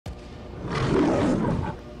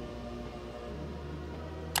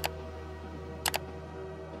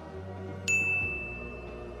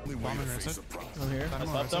bombing right side. I'm here.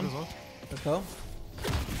 Dynamo I right stopped side them. as well. Let's go.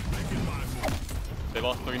 They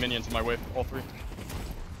lost 3 minions in my wave, all 3.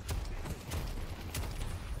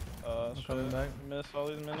 I'm coming back. Miss all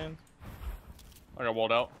these minions. I got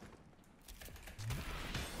walled out.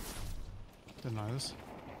 Deny this.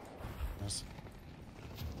 Nice.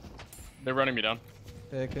 They're running me down.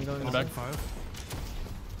 Yeah, can go in the the back. 5.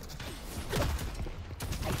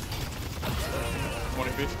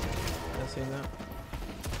 20 feet. I've seen that.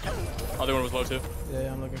 Other one was low too.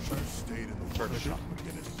 Yeah, I'm looking for it. Perfect.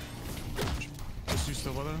 Just you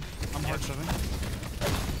still with it? I'm hard shoving.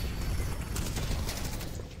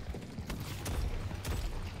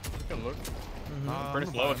 Good look. Mm-hmm.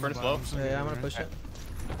 Furnace low, furnace low. Yeah, I'm gonna push it.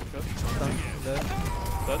 Good. Done. Dead.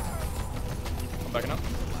 Dead. I'm backing up.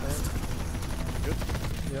 Good.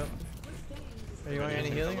 Yep. Are you going any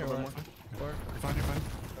healing or what? You're fine, you're fine.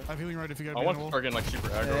 I'm healing right if you get I want to start getting like super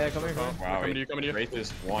aggro. Yeah, come here, come here. Wow, Coming to you, coming to you. Wraith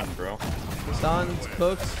is 1, bro. Stunned,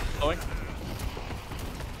 cooked. Slowing.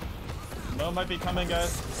 Mo might be coming,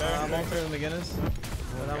 guys. I'm on for the McGinnis.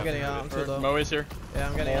 But I'm getting out, I'm too low. Mo is here. Yeah,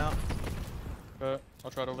 I'm getting out.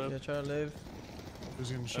 I'll try to live. Yeah, try to live. Who's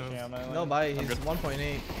getting shoved? No bite, he's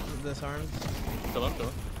 1.8 disarmed. Kill him, kill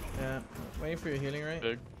him. Yeah. Waiting for your healing, right?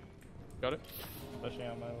 Big. Got it. Pushing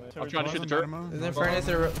on my way. I'm trying to shoot the turret. Isn't it furnace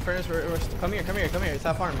or furnace? Come here, come here, come here.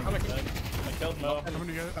 Stop farming. I killed Mo. I'm coming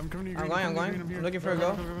to you. I'm coming to you. I'm going, I'm going. here. I'm looking for a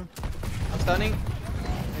go. I'm stunning.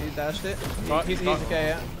 He dashed it. He's okay,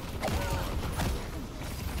 yeah.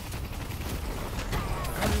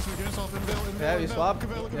 Yeah, you swap.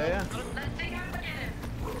 Yeah, yeah.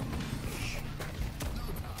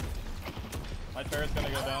 My turret's gonna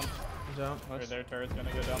go down. Good job. Right, their turret's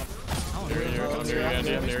gonna go down. Near you, I'm near you,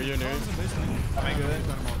 Andy. I'm near you, near you. I'm good.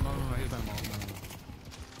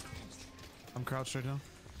 I'm crouched right now.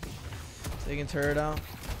 Taking turret out.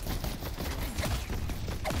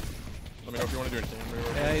 Let me know if you want to do anything.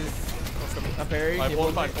 Yeah, he's a parry. I have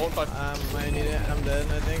 1 5, 1 5. I need it. I'm dead,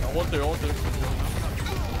 I think. I want to.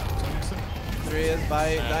 3 is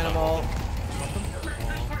bite, dynamo.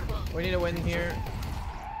 We need to win here.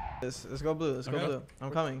 Let's go blue. Let's go blue.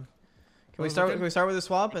 I'm coming. Can we start? Can we start with a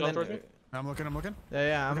swap and then? I'm looking. I'm looking.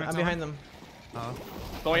 Yeah, I'm behind them.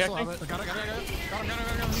 Going Got it. Got it.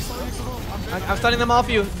 I'm stunning them off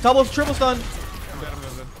you. Double, triple stun. I'm dead.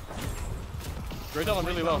 Great down, I'm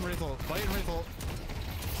really low. Fight and Wraith.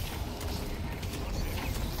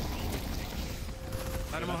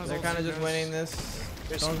 They're kind of just winning this.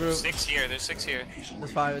 There's Don't group. 6 here. There's 6 here.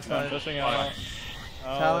 It's 5. It's 5. Pushing out.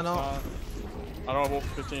 Tylenol. I don't have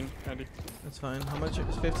 15, Andy. That's fine. How much?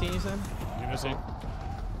 Is 15 you said? You can see.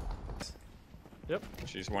 Yep.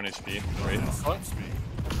 She's 1 HP. Wraith. What?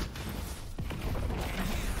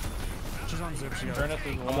 She's on zip. She got Furnace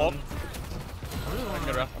is I'm walled. I can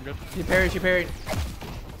get around. I'm good. She parried. She parried.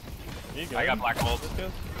 I got black hold.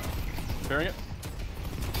 Parrying it.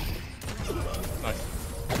 Nice.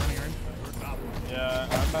 Yeah,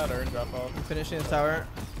 I'm at Urn drop off. I'm finishing this tower.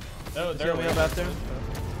 No, Heal me up after.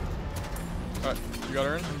 Alright, you got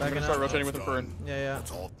Urn? I'm gonna start rotating with him for Urn. Yeah, yeah.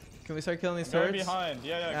 Can we start killing these They're turrets? behind.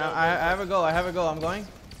 Yeah, Yeah, go. I have a go. I have a go. I'm going.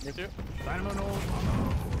 Me too. Dynamo no.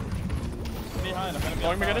 Behind. I'm gonna be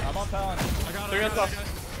Going, on we get it? Talon. I'm on Talon. I got They're gonna stop.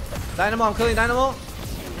 Dynamo. I'm killing Dynamo.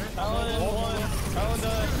 Talon 1. Talon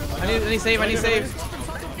dead. I need save. I need save.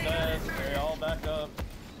 Dead. They all back up.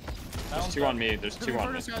 There's 2 on me. There's 2 on me.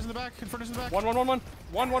 Furnace guys in the back. Furnace in the back. 1, 1, 1, 1.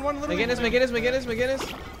 1, 1, 1, literally. McGinnis.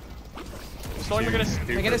 Slowing McGinnis.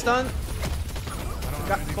 McGinnis done.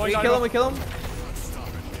 Slowing We Dynamo. kill him.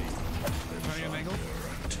 Trying to get an angle.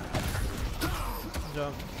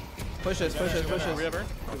 Jump. Push this. We have Urn.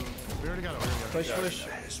 We already got it. Push.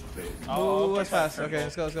 I'll Ooh, that's protect fast. her. Okay,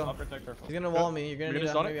 let's go. I'll protect her. He's gonna wall me. You're gonna need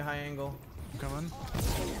Stun it? maybe a high angle. I'm coming.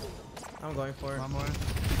 I'm going for it. I'm away.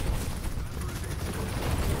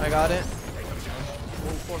 I got it.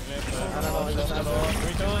 I don't know.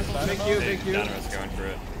 It's not Big Q. Dynamite's going for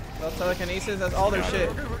it. That's telekinesis. That's all their shit.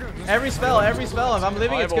 Every spell. If I'm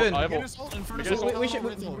living, it's good. We should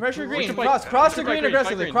pressure green. Cross the green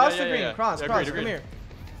aggressively. Cross the green. Cross. Come here.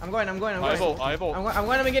 I'm going. I have ult. I'm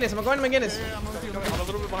going to McGinnis. I'm going to McGinnis.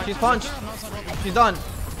 She's punched. She's done.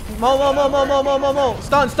 Mo.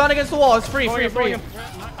 Stun against the wall. It's free.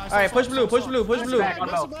 Alright, push blue.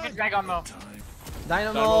 Drag on Mo.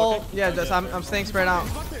 Dynamo. Yeah, I'm staying spread out.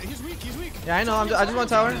 He's weak. Yeah, I know. I just want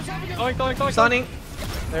tower. Going. Stunning.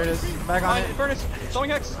 There it is. Back on it. Furnace. Slowing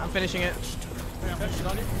Hex. I'm finishing it. I'm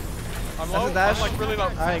That's low. a dash. I'm like really low.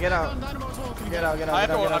 Alright, get out. Get out. I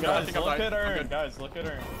think I'm Guys, look dying. at I'm Urn. good. Guys, look at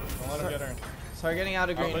Urn. Don't let him get Urn. Start getting out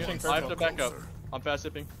of green. I have to back up. I'm fast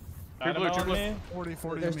zipping. Two blue. Dynamo on me.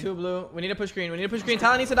 40. There's 2 blue. We need to push green.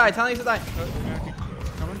 Talon needs to die. Coming.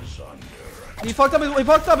 He fucked up. He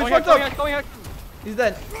fucked up. He fucked up. He's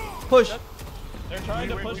dead. Push. They're trying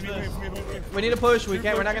to push this. We need to push. We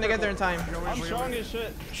can't. We're not gonna get there in time. I'm strong as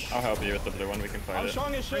shit. I'll help you with the blue one. We can fight I'm it.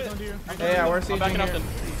 strong as shit. Yeah, we're sieging here.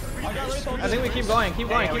 I think we keep going. Keep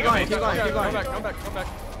going. Keep going. Keep going. Keep going. Come back.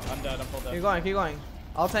 I'm dead. I'm full dead. Keep going. Keep going.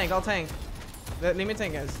 I'll tank. I'll tank. Leave me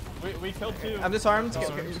tank, guys. We killed 2. I'm disarmed.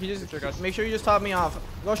 You just make sure you just top me off.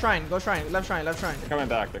 Go shrine. Go shrine. Left shrine. Left shrine. They're coming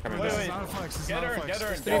back. They're coming back. Get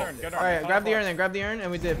her. All right, grab the urn then. Grab the urn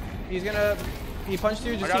and we dip. He's gonna. He punched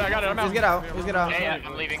you. Just I got it. I'm out. Just get out. Just get out. Yeah,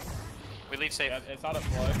 I'm leaving. We leave safe. Yeah, it's not a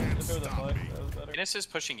fly. Just go with the fly. That was better. Guinness is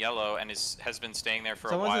pushing yellow and has been staying there for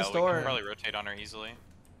Someone's in a while. store. We can probably rotate on her easily.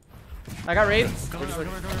 I got raid. Coming.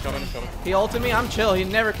 He ulted me. I'm chill. He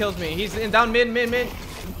never kills me. He's in down mid.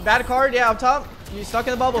 Bad card. Yeah, up top. You stuck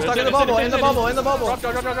in the bubble. Stuck in the bubble. In the bubble. In the bubble.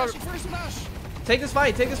 Go. Take this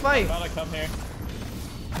fight. Take this fight. I'm about to come here.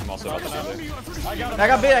 I'm also about to have it. I got him.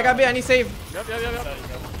 I got bit. I need save. Yep.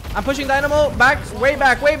 I'm pushing Dynamo back. Way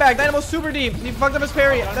back. Dynamo's super deep. He fucked up his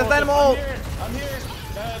parry. That's Dynamo ult. I'm here.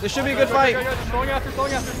 This should be a good fight. Slowing after.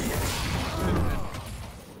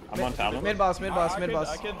 I'm on Talon. Mid boss. I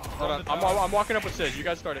could Hold on. I'm walking up with Sid. You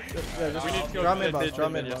guys start it. Yeah, just We need to go draw mid, mid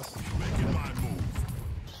boss. mid, yes.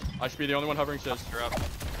 I should be the only one hovering Sid. You're up.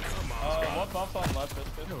 what buff on left?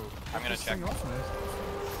 I'm gonna check.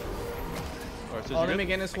 Alright, Sid, Hold you the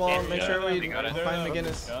good? McGinnis wall. Make sure we got it. find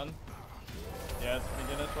McGinnis. Yeah, it's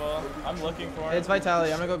McGinnis wall. I'm looking for it. It's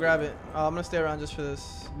Vitality. I'm gonna go grab it. I'm gonna stay around just for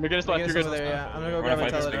this. McGinnis left. McGinnis You're over good. there. Yeah, I'm gonna go Wanna grab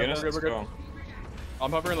fight this Vitality. beginner? Let's go.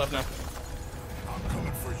 I'm hovering left now.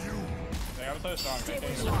 I'm so strong.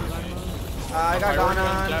 I got gone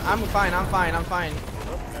on. I'm fine.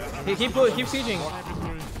 Keep sieging.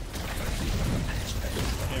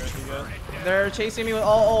 They're chasing me with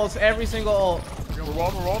all ults, every single ult. We're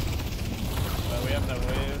walled. We have no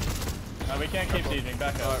wave. No, we can't keep sieging.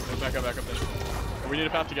 Back up. Back up then. We need a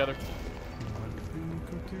path together.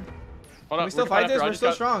 Hold Can up, we still can fight after. this? I We're just still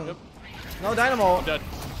got- strong. Yep. No Dynamo. I'm dead.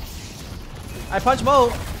 I punch Mo.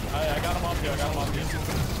 I got him off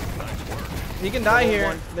you. He can die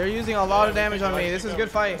here. They're using a lot of damage on me. This is a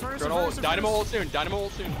good fight. Dynamo ult soon.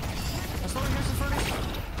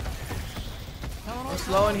 I'm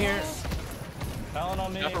slow in here. Talon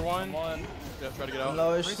on me. After one. Yeah, try to get out.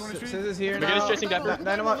 Lowish. Sis is here McGinnis now. chasing Dapper.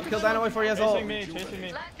 Dynamo. Kill Dynamo before he has ult. Chasing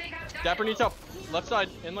me. Dapper needs help. Left side,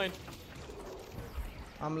 in lane.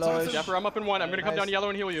 I'm lowish. Dapper, I'm up in 1. I'm gonna come down yellow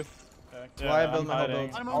and heal you. That's why I build my whole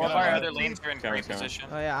build. All of our other lanes are in great position.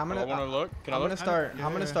 Oh yeah, I'm I wanna gonna look. Can I I'm look? gonna start.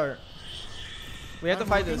 I'm gonna start. We have to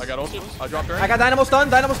fight this. I got ulted. I dropped her. I got Dynamo stun.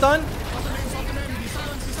 Kill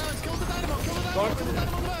the Dynamo.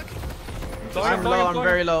 I'm low. I'm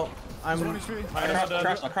very low. I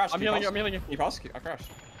crashed. I'm healing you. You paused? I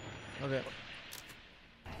crashed. Okay.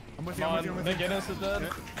 I'm with you. McGinnis is dead.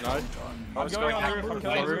 Nice. I'm going on the roof. I'm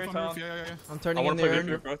killing Great Talon. I'm I turning in wanna the play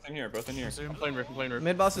urn. Both in here. I'm playing roof.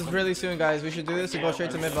 Mid boss is really soon, guys. We should do this and go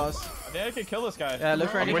straight to mid boss. I think I can kill this guy. Yeah, look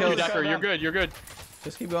for I'm any with you, kills. Dapper. You're good.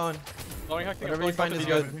 Just keep going. Slowing hacking. Whatever you find is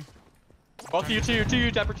good. Both to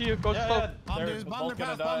you, Dapper to you. Go slow. Bomb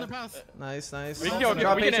their path. Nice. We can go.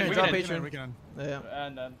 Drop We can patron. end. Drop We can patron. We can. Yeah.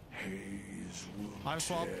 And then. I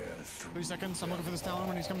swap. 3 seconds. I'm looking for this Talon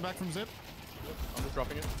when he's coming back from zip. I'm just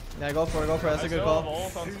dropping it. Yeah, go for it. That's a good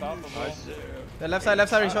call. Unstoppable. The left side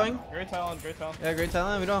are you showing? Great Talon. Yeah, great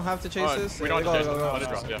talent. We don't have to chase this. We don't Go, have to go, chase go. it. Let it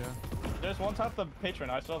drop, yeah. There's one top the patron.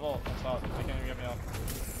 I still have ult. Stop. They can't even get me out.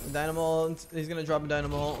 Dynamo, he's gonna drop a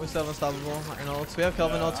Dynamo. We still have Unstoppable and ults. We have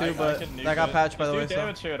Kelvin ult too, I but can nuke that got it. patched by the way. Just do So.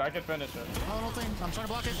 damage to it. I can finish it. I'm trying to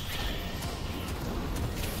block it.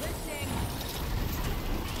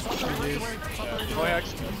 Go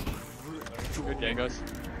X. Good game, guys.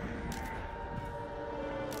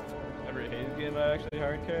 Every Haze game I actually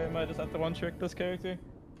hard carry. I might just have to one trick this character.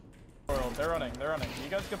 They're running. You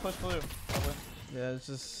guys can push blue. Probably. Yeah,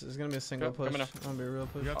 it's gonna be a single push. coming It's gonna be a real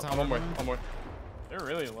push. I'm on way. They're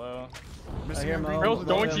really low. I hear Mo. Real,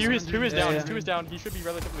 going to you. His 2 is down. Yeah. His 2 is down. He should be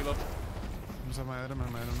relatively low. I'm just at my item. I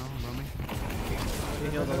don't know. I'm roaming. He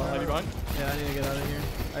healed a lot. Heavy behind. Yeah, I need to get out of here.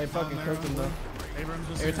 I fucking cooked him though. Abrams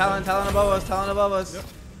just Hey, Talon above us. Yep.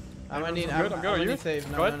 I'm gonna need. I'm good. gonna need save.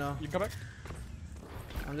 Go No. ahead. You come back.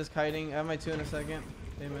 I'm just kiting. I have my 2 in a second.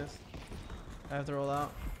 They missed. I have to roll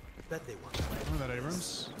out. Look at that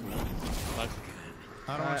Abrams. Nice.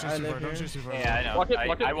 I don't want to I chase too live far. Don't here. chase too far. Yeah, I know.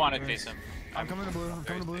 Block it. I want to chase him. I'm coming to blue.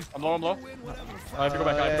 I'm low. I have to go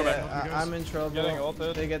back. I'm in trouble. Getting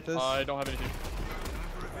ulted. They get this. I don't have anything.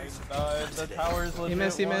 The tower's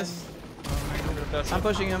legit. He missed. I'm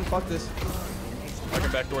pushing him. Fuck this. I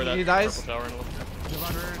can backdoor that. He dies. Tower in a little.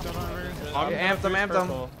 Okay, amped him.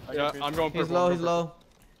 Yeah, I'm going purple. He's low.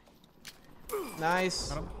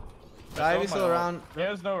 Nice. The Ivy's still around. He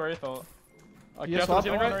has no Wraith ult. You swap?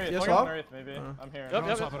 You swap? maybe. I'm here.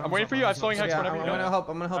 Yep. I'm waiting for you. I'm slowing Hex whenever you I'm go.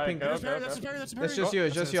 gonna help pink. Go. It's just you.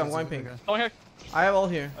 It's just you. I'm going pink. Slowing Hex. I have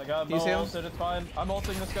ult here. I got Do you see him? ulted, it's fine. I'm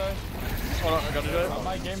ulting this guy. Hold on, I got to do it.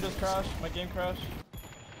 My game just crashed. My game crashed.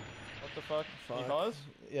 What the fuck? You pause?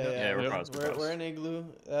 Yeah, we're paused. we're in igloo.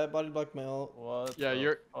 Body block my ult. What? Yeah,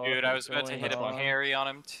 you're. Dude, I was about to hit a on? parry on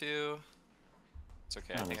him too. It's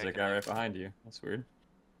okay. I think There's a guy right behind you. That's weird.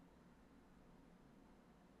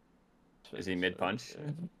 Is he mid punch?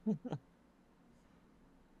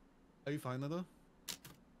 Are you fine though?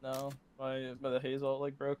 No, the haze ult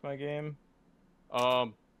like broke my game.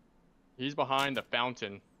 He's behind the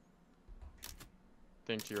fountain.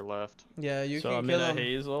 Thing to your left. Yeah, you So can I'm kill in him. a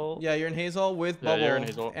haze ult. Yeah, you're in Hazel with Yeah, Bubble, you're in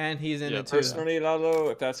Hazel. and he's in Yeah. it too. Personally, Lalo,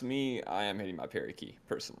 if that's me, I am hitting my parry key.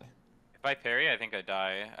 Personally. If I parry, I think I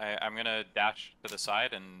die. I'm gonna dash to the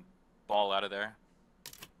side and ball out of there.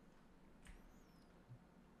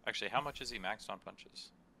 Actually, how much is he maxed on punches?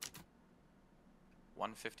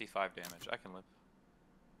 155 damage. I can live.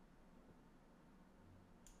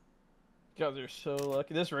 You guys are so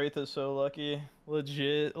lucky. This Wraith is so lucky.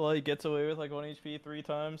 Legit, like, gets away with like 1 HP 3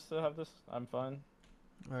 times to have this. I'm fine.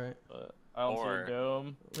 Alright. But I don't see a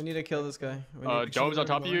dome. We need to kill this guy. Dome's on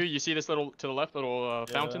top of you. You see this little to the left little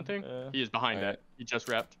fountain thing? Yeah. He is behind that. He just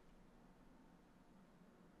wrapped.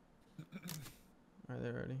 Alright,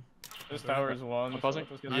 they're ready. This tower is one. I'm pausing.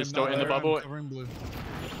 So He is still in the bubble. Covering blue.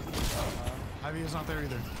 Ivy is not there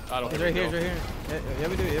either. I don't He's think right here, he's right here. Yeah,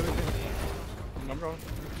 we do, yeah, we do. I'm going.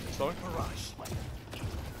 Slowing.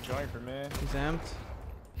 Going for me. He's amped.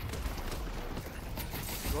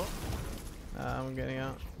 I'm getting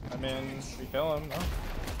out. I mean, we kill him. No?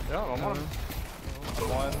 Yeah, I'm on him. I'm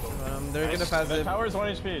one. They're gonna pass The it. tower's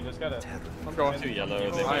 1 HP. Just get it. I'm going. Two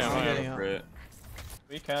yellow. They I am. getting out. for it.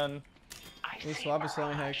 We can. We swap is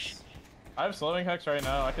slowing Hex. I have slowing Hex right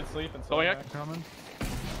now. I can sleep and Slowing slowing Hex? Coming.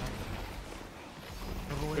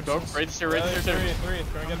 Good go. Right here, right here, Three. three.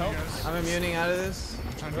 Can we get help? I'm immuning out of this.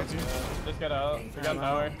 I'm trying to get to you. Just get out. We got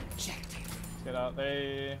tower. Just get out.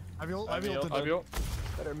 They. Ivy ult. Ivy ult. I'll be ult.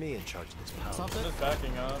 Better me in charge of this power. Stop it. Just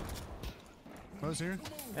backing up. Rose here.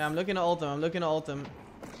 Yeah, I'm looking to ult him. I'm looking to ult him.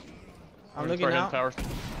 I'm looking Start hitting out. towers.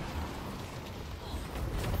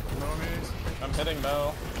 No enemies. I'm hitting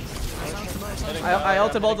Mel. I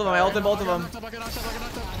ulted both of them. I ulted both of them.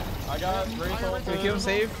 I got Wraith ult. We keep him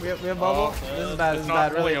safe. We have bubble. This is bad. This is Not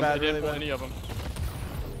bad. Really pulling him. bad. It didn't Really pull bad. any of them.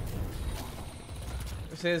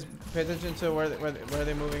 It says pay attention to where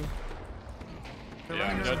they're moving. Yeah,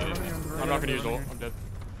 I'm dead. I'm not gonna use ult. I'm dead.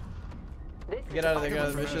 Get out of there. Get out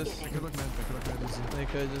of the vicious. They could look mad. They could look mad easy. They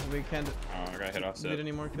could just. We can't Oh, I got hit off get set.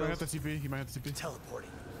 any more He might have kills. the TP. He might have the TP.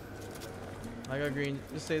 Teleporting. I got green.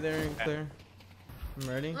 Just stay there and clear. I'm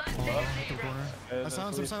ready. Hit the corner. I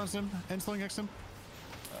silenced him. And slowing X him.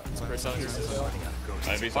 Great selling.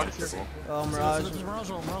 Ivy's on purple. Oh, Mirage. There's Mirage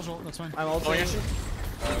ult. That's fine. I'm ulting.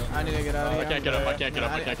 I need to get out of here. I can't get up. I can't get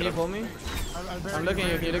up. I can't Can get you up. pull me? I'm looking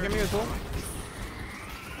at you. Can you look at me as well?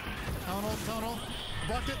 Town ult.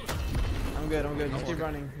 Blocked it. I'm good. I'm good. Just keep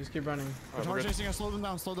running. Just keep running. They're hard chasing us. Slow them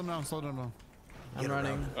down. Slow them down. Slow them down. I'm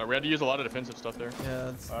running. We had to use a lot of defensive stuff there. Yeah,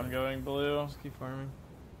 that's. I'm going blue. Just keep farming.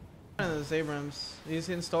 This Abrams. He's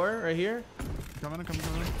in store right here. Coming.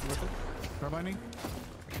 Carbining.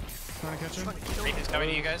 Trying to catch him. Wraith is coming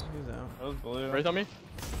to you guys. He's out. That was blue. Right on me.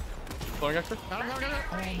 Flowing extra. Got it. I'm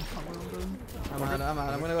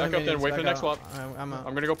out. I'm gonna go. Back up then, wait for the next swap. I'm out.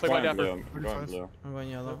 I'm gonna go play my Going blue. dapper. I'm going blue. I'm going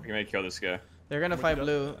yellow. We may kill this guy. They're gonna fight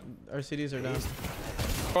blue. Our CDs are down.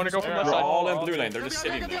 Going to go from They're left We're side. all in blue lane. They're just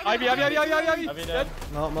sitting there. Ivy. Ivy dead.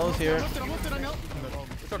 Mo's here. I'm lifted. I knelt.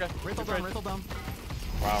 It's okay. Wraith down.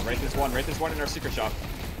 Wow, Wraith is one in our secret shop.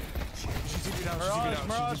 She's TP'd out. Mirage.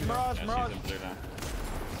 Yeah, she's in blue now.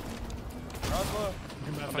 Mirage low.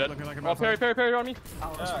 I'm dead. Oh, parry on me.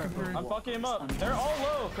 Yeah, I'm fucking him up. They're all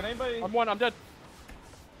low. Can anybody? I'm one. I'm dead.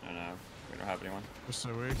 I don't know. We don't have anyone. We're so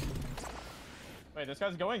weak. Wait, this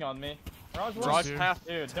guy's going on me. Mirage low. Mirage half.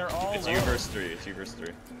 Dude, they're all It's low. you versus three. It's you versus three.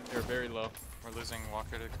 They're very low. We're losing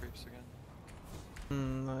Walker to creeps again.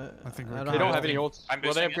 I think we're They don't have any ults. I'm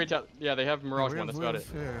Well, they have boosting great. Yeah, they have Mirage we one. have- That's we about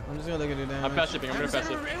have- it. Yeah. I'm just gonna look at do damage. I'm fast sipping. I'm gonna fast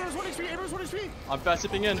sip. Abrams 1 HP. Abrams 1 HP. I'm fast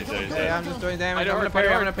sipping in. He's dead. He's Yeah, dead. I'm just doing damage. I know, I'm gonna fight parry.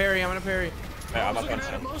 I'm hard. gonna parry. I'm gonna parry. Yeah, I'm up Looking on at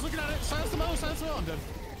it. set. Mo's looking at it. Silence the Mo. Oh, I'm dead.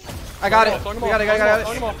 I got it. Throw We them got it. all, Got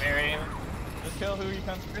throw it. them all. Parry. Just kill who you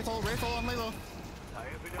can. Wraith ult on Lalo.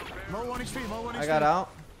 Mo 1 HP. Mo 1 HP. I got out.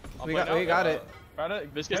 We got it. Got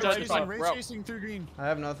it. This gets They're down to right five. Wraith We're out. chasing through green. I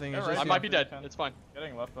have nothing. It's They're just I right. might be you. dead. It's fine.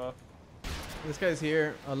 Getting left off. This guy's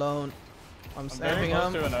here alone. I'm I'm very stamping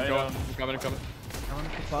close to him. an I'm going. item. I'm coming. I'm coming.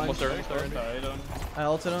 Fine. Almost there. Very Almost there. close to item. I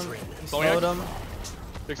ulted him. Slowing Slowed X. him.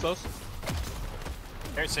 Big slows.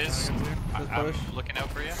 There's his. I'm looking out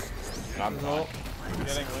for you. I'm Roll.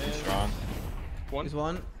 Getting win. strong. He's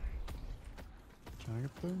one. Can I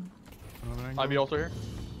get there? Another angle. IB also here.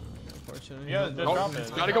 Unfortunately. Yeah, just drop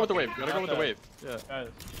it. Gotta go with the wave. Gotta go with the wave. Yeah. Guys,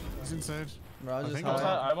 He's inside. Mirage I is think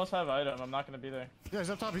high. I almost have item. I'm not gonna be there. Yeah, he's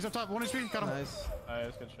up top. He's up top. 1 HP. Got him. Nice.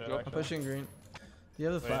 Nice, good shit. Yep. I'm pushing green. Do you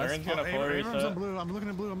have the Wait, flash? Aaron's gonna pull Abrams reset. on blue. I'm looking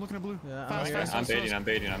at blue. I'm looking at blue. Yeah, I'm Fast, here. fast, I'm fast, baiting, fast. I'm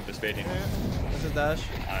baiting, I'm just baiting. This is dash.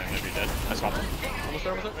 I'm gonna be dead. I swapped him. Almost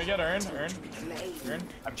there, almost there. We get Aaron.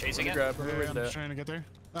 I'm chasing it. Grab. Yeah, Right I'm there. just trying to get there.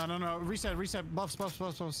 No. Reset. Buffs. Buff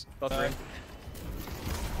green.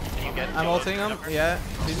 Can you get I'm ulting him. Yeah,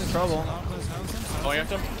 he's in trouble. Going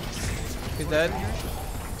after him. He's dead.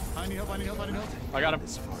 I need help. I got him.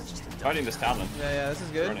 Fighting this talent. Yeah, this is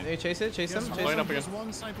good. Running. Hey, chase it. Chase him. Chase Line him. up again. Just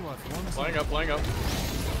one sniper left. Flying up, flying up.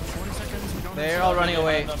 20 seconds. We don't They're all running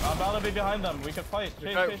away. I'm about to be behind them. We can fight.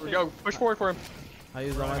 Chase, Okay, chase, we chase. go. Push forward for him. I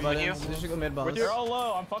used all my buttons. You should go mid bombs. They're all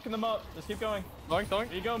low. I'm fucking them up. Just keep going.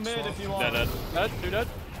 Throwing. You go mid if you want. Dead. Dead, two dead.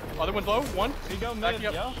 Other one's low. One. You go mid, Backing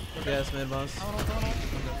up. yeah? Yes, mid bombs. Still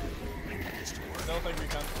think we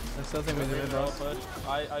can. I still think we do mid boss.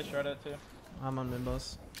 I shred it too. I'm on mid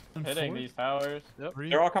boss. Hitting these towers. Yep.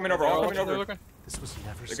 They're all coming over, all coming They're over. looking. This was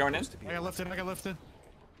never They're going in? supposed to be. I got lifted.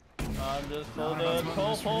 I'm just holding.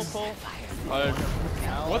 Pull.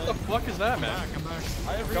 What the fuck is that, man? I'm back.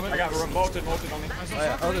 I got molted on me.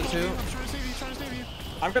 Other two. I'm trying to save you.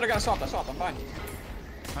 I'm gonna get a stop, I'm fine.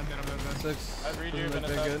 I'm dead. 6. I've read you in a Big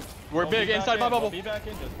sec. good. We're big inside my bubble. Be back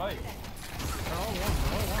in, just fight. They're all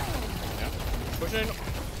one. Pushing.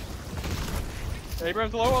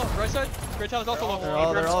 Abrams low, right side. Great talent's also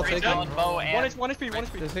low. They're all Great taking. talent, bow and 1 HP.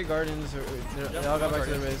 Just hit guardians. They all got back to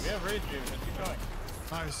their base. We have read you. Just keep going.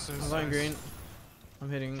 Nice. I'm going green. I'm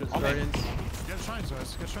hitting me. guardians. Get shrines,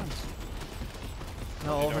 guys. Get shrines.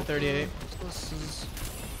 No, over 38. This is...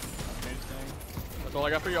 That's all I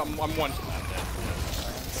got for you. I'm 1.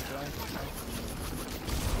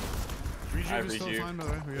 Rejuve I is still rejuve. fine, by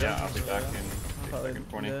the way. Yeah, I'll be back in Probably second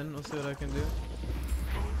 20. dead. We'll see what I can do.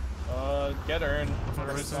 Get Ern.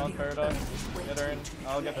 First on Paradox. Get Ern.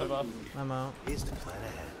 I'll get the buff. I'm out. Is to plan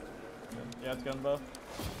ahead. Yeah, it's gun buff.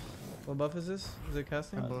 What buff is this? Is it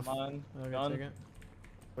casting? Buff. Mine. Okay, Gun. take it.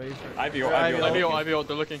 Wait for IVO,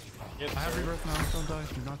 they're looking. Get I have rebirth now. Don't die.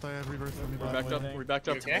 Do not die. I have rebirth. Let me We're back. backed up. We backed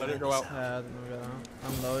up. Okay. Let it go out. I'm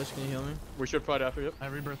lowish. Can you heal me? We should fight after. Yep. I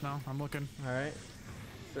have rebirth now. I'm looking. Alright.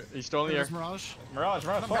 He's still in the air. There's Mirage. Mirage.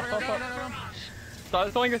 Fuck. Stop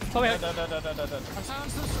throwing it. Tell me. Dead. I'm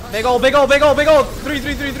silenced this. Big ol'. 3. I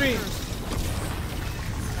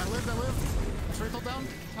live. Straight down.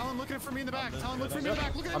 Tell him looking for me in the back. Tell him look for me in the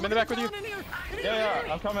back. Look at I'm in the back with you. Yeah.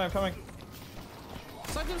 I'm coming.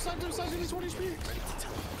 Side him. He's 1 HP.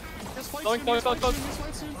 Yes, fight Going, soon, going, yes, fight going. soon, yes,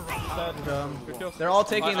 fight soon. Dead. Good kill. They're all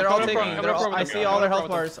taking. I'm They're all coming taking. from- They're all, coming I from- see all their coming health from-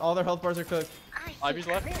 bars. All their health bars are cooked. Ivy's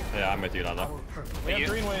left. Yeah, I'm with you, Lala. We have you.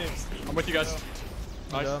 green waves. I'm with you guys. Good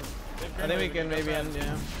Nice. job. I think we can maybe end.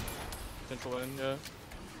 Yeah. Potential in, yeah.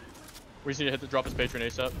 We just need to hit the drop his patron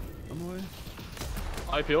ASAP. I'm away.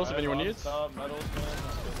 Eye peels if anyone needs. Stop, metal spin.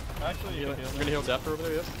 Actually, you You're can heal gonna me. heal Zephyr over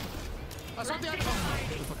there, yep. I saw the icon.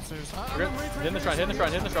 Fucking serious. We're good. Hitting the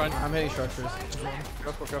shrine. I'm hitting structures.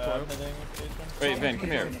 Careful. I'm hitting patron. Wait, Vin, come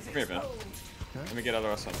here, Vin. Let me get other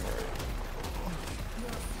us on here.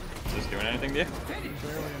 Is this doing anything to you?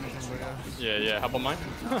 Barely anything, but yeah. Yeah, how about mine?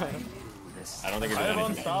 I don't think it's I doing have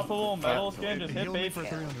anything. unstoppable metal skin. Just hit Heal me base. for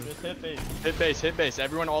 300. Just hit base. Hit base.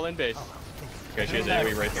 Everyone all in base. Okay, she has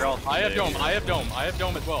AoE right there. I have dome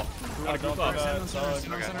as well. Gotta Don't group do up. that.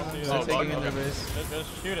 They're Oh, taking in okay. their base. Just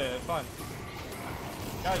shoot it. It's fine.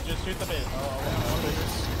 Guys, just shoot the base. I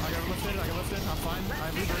got lifted. I'm fine. I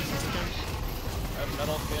have rebirth. It's okay. I have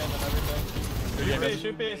metal skin and everything.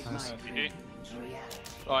 Shoot base. GG.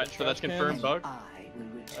 Alright, so that's confirmed bug.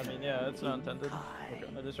 I mean, yeah, it's not intended.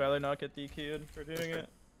 I'd just rather not get DQ'd for doing it.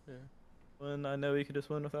 Yeah. When I know we could just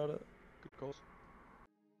win without it. Good calls.